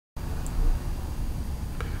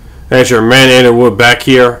Hey, it's your man Andrew Wood back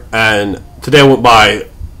here, and today I went by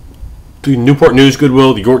the Newport News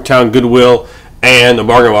Goodwill, the Yorktown Goodwill, and the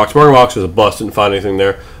Bargain Box. Bargain Box was a bust, didn't find anything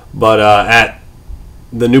there, but at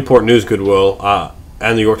the Newport News Goodwill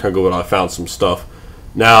and the Yorktown Goodwill, I found some stuff.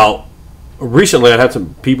 Now, recently I had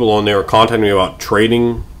some people on there contacting me about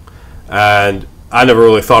trading, and I never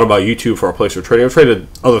really thought about YouTube for a place for trading. I've traded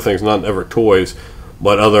other things, not ever toys,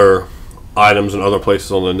 but other items and other places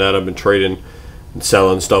on the net. I've been trading and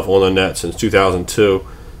selling stuff on the net since 2002,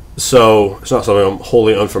 so it's not something I'm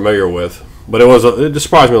wholly unfamiliar with. But it just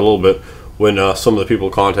surprised me a little bit when some of the people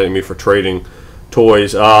contacted me for trading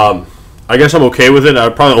toys. I guess I'm okay with it.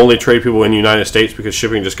 I'd probably only trade people in the United States because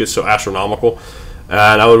shipping just gets so astronomical,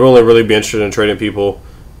 and I would really be interested in trading people.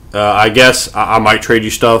 I guess I might trade you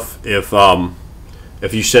stuff if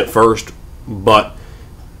you sent first, but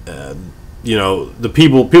you know, the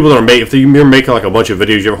people that are making, if you're making like a bunch of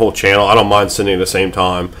videos, you have a whole channel, I don't mind sending at the same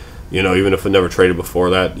time, you know, even if I never traded before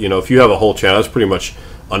that. You know, if you have a whole channel, that's pretty much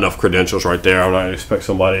enough credentials right there. I'm not going to expect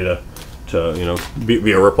somebody to you know, be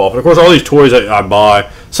a ripoff. And of course, all these toys that I buy,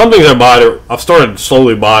 some things I buy, I've started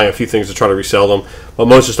slowly buying a few things to try to resell them, but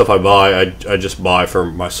most of the stuff I buy, I just buy for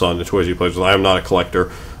my son, the toys he plays with. I am not a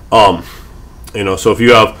collector. You know, so if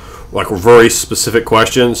you have like very specific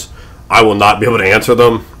questions, I will not be able to answer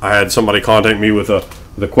them. I had somebody contact me with a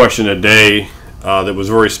question a day that was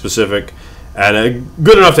very specific and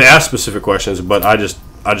good enough to ask specific questions, but I just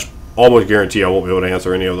almost guarantee I won't be able to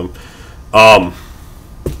answer any of them.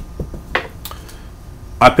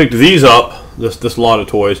 I picked these up, this lot of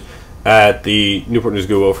toys, at the Newport News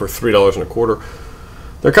Goodwill for $3.25.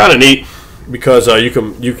 They're kind of neat because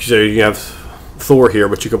you have Thor here,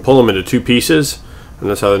 but you can pull them into two pieces, and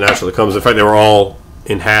that's how it naturally comes. In fact, they were all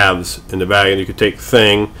in halves in the bag, and you could take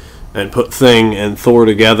Thing and put Thing and Thor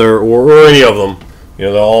together, or any of them. You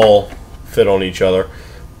know, they all fit on each other.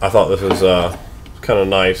 I thought this was kind of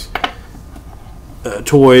nice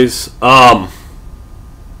toys. I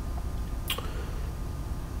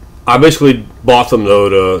basically bought them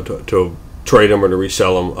though to trade them or to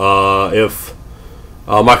resell them. If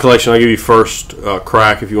my collection, I'll give you first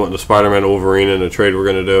crack if you want the Spider-Man, Wolverine, and the trade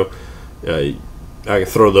we're going to do. I can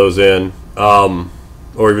throw those in.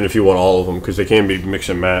 Or even if you want all of them, because they can be mixed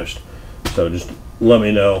and matched. So just let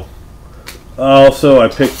me know. Also, I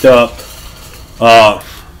picked up a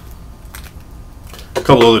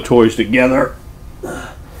couple other toys together.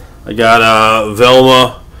 I got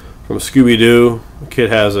Velma from Scooby-Doo. The kid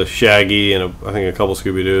has a Shaggy and I think a couple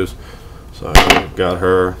Scooby-Doos. So I got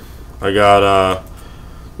her. I got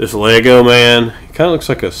this Lego man. He kind of looks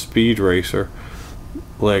like a speed racer.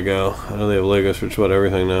 Lego. I know they have Legos for just about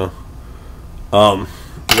everything now.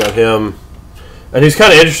 Got him, and he's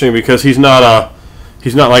kind of interesting because he's not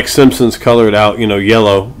like Simpsons colored out, you know,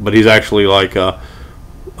 yellow, but he's actually like about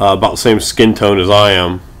the same skin tone as I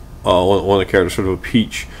am. One of the characters, sort of a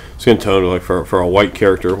peach skin tone, like for a white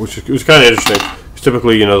character, which was kind of interesting. Because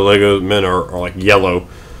typically, you know, the Lego men are like yellow.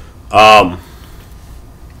 Got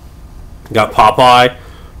Popeye.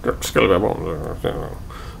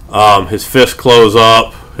 His fist close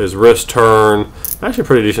up, his wrist turn. Actually a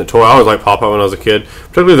pretty decent toy. I always liked Popeye when I was a kid,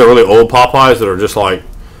 particularly the really old Popeyes that are just like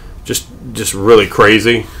just really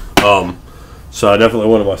crazy. So I definitely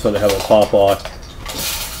wanted my son to have a Popeye.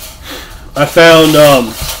 I found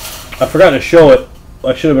I forgot to show it.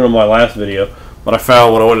 I should have been on my last video, but I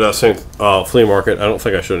found when I went to that same flea market. I don't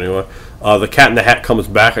think I should anyway. The Cat in the Hat comes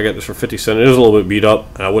back. I got this for 50 cents. It is a little bit beat up,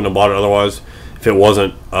 and I wouldn't have bought it otherwise if it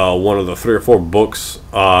wasn't one of the 3 or 4 books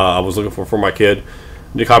I was looking for my kid.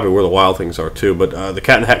 The copy of Where the Wild Things Are too, but the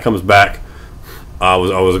Cat in the Hat comes back. I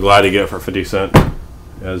was glad to get it for 50 cents,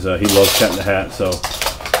 as he loves Cat in the Hat. So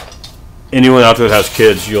anyone out there that has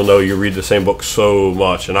kids, you'll know you read the same book so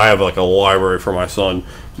much, and I have like a library for my son,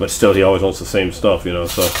 but still he always wants the same stuff, you know.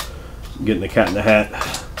 So getting the Cat in the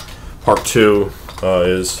Hat Part 2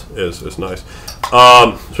 is nice.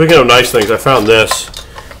 Speaking of nice things, I found this.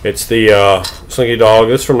 It's the Slinky Dog.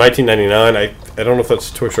 This is from 1999. I don't know if that's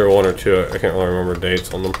Toy Story 1 or 2. I can't really remember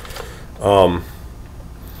dates on them.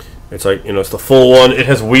 It's like, you know, it's the full one. It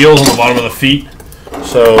has wheels on the bottom of the feet.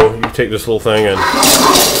 So you take this little thing and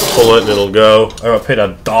pull it and it'll go. I paid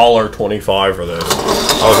 $1.25 for this.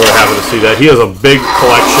 I was really happy to see that. He has a big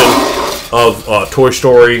collection of Toy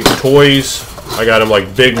Story toys. I got him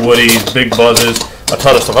like Big Woodies, Big Buzzes, a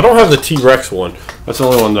ton of stuff. I don't have the T-Rex one. That's the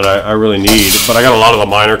only one that I really need. But I got a lot of the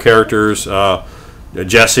minor characters.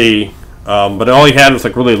 Jesse. But all he had was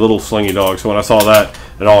like really little Slinky Dog. So when I saw that,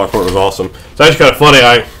 it all I thought was awesome. It's actually kind of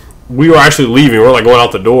funny. We were actually leaving. We were like going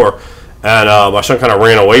out the door, and my son kind of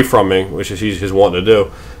ran away from me, which is his wanting to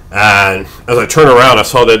do. And as I turned around, I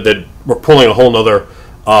saw that they were pulling a whole nother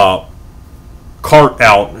cart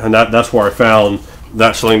out, and that's where I found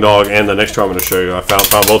that Sling Dog and the next two I'm going to show you. I found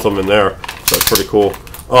both of them in there, so it's pretty cool.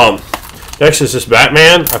 Next is this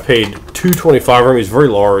Batman. I paid $225 for him. He's very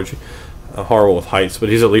large, horrible with heights, but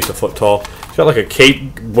he's at least a foot tall. He's got like a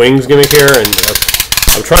cape wings gimmick here, and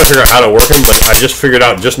I'm trying to figure out how to work him, but I just figured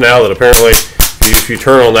out just now that apparently if you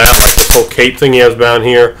turn on that, like this whole cape thing he has down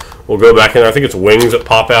here will go back in. I think it's wings that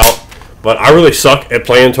pop out, but I really suck at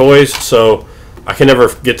playing toys, so I can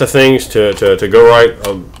never get the things to go right.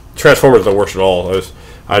 Transformers are the worst at all.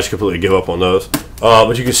 I just completely give up on those.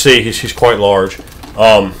 But you can see he's quite large.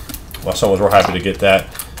 My son was real happy to get that,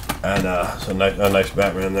 and it's a nice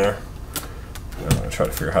Batman there. I'm going to try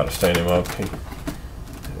to figure out how to stand him up. It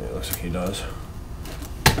looks like he does.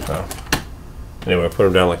 So, anyway, I put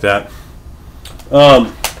him down like that.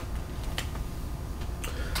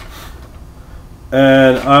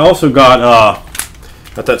 And I also got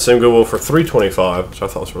that same Goodwill for $325, which I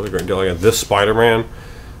thought was a really great deal. I got this Spider-Man,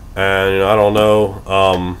 and I don't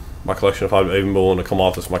know my collection if I'd even be willing to come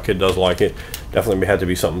off this. My kid does like it. Definitely had to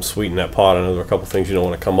be something sweet in that pot. I know there are a couple things you don't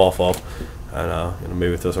want to come off of, and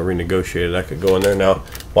maybe if this I renegotiated, that could go in there. Now,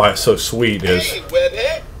 why it's so sweet is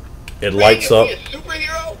it lights up.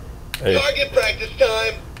 And target practice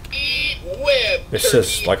time. It's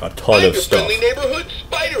just like a ton of stuff.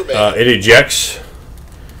 It ejects.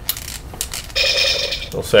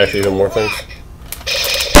 I'll say actually even more things.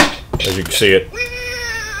 As you can see, it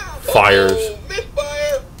fires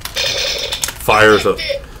up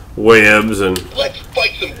webs, and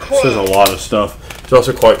there's a lot of stuff. He's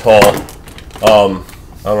also quite tall. I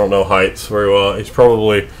don't know heights very well. He's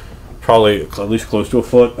probably at least close to a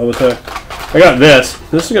foot, I would say. I got this.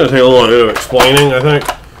 This is going to take a little bit of explaining, I think.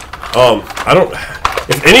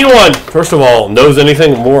 If anyone, first of all, knows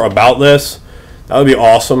anything more about this, that would be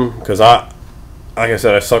awesome, because like I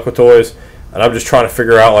said, I suck with toys, and I'm just trying to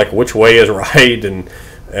figure out like which way is right and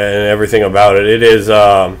everything about it. It is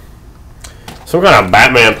some kind of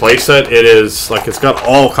Batman playset. It is like it's got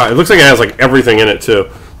all kinds. It looks like it has like everything in it too.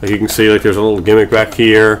 Like you can see, like there's a little gimmick back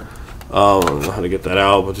here. I don't know how to get that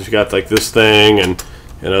out, but you got like this thing, and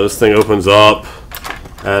this thing opens up,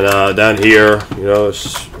 and down here, it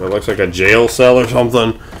looks like a jail cell or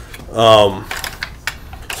something. So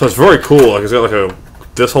it's very cool. Like it's got like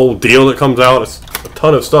this whole deal that comes out. It's a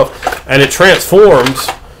ton of stuff, and it transforms.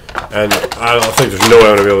 And I don't think there's no way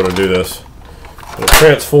I'm gonna be able to do this. But it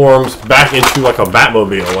transforms back into like a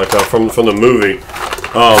Batmobile, like from the movie.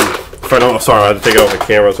 If I don't, sorry, I had to take it off the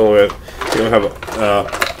camera. It's the only way you don't have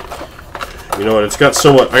you know what? It's got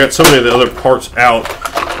so much. I got so many of the other parts out.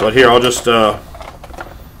 But here, I'll just. I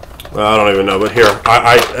don't even know. But here,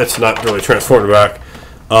 it's not really transformed back.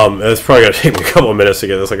 It's probably going to take me a couple of minutes to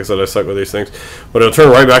get this. Like I said, I suck with these things. But it'll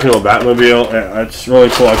turn right back into a Batmobile. It's really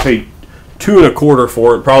cool. I paid $2.25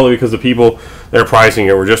 for it, probably because the people that are pricing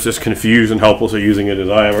it were just as confused and helpless at using it as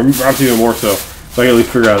I am, or perhaps even more so. So I can at least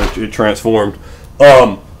figure out that it transformed.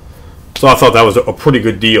 So I thought that was a pretty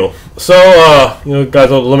good deal. So,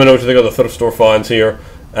 guys, let me know what you think of the thrift store finds here.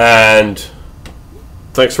 And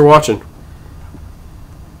thanks for watching.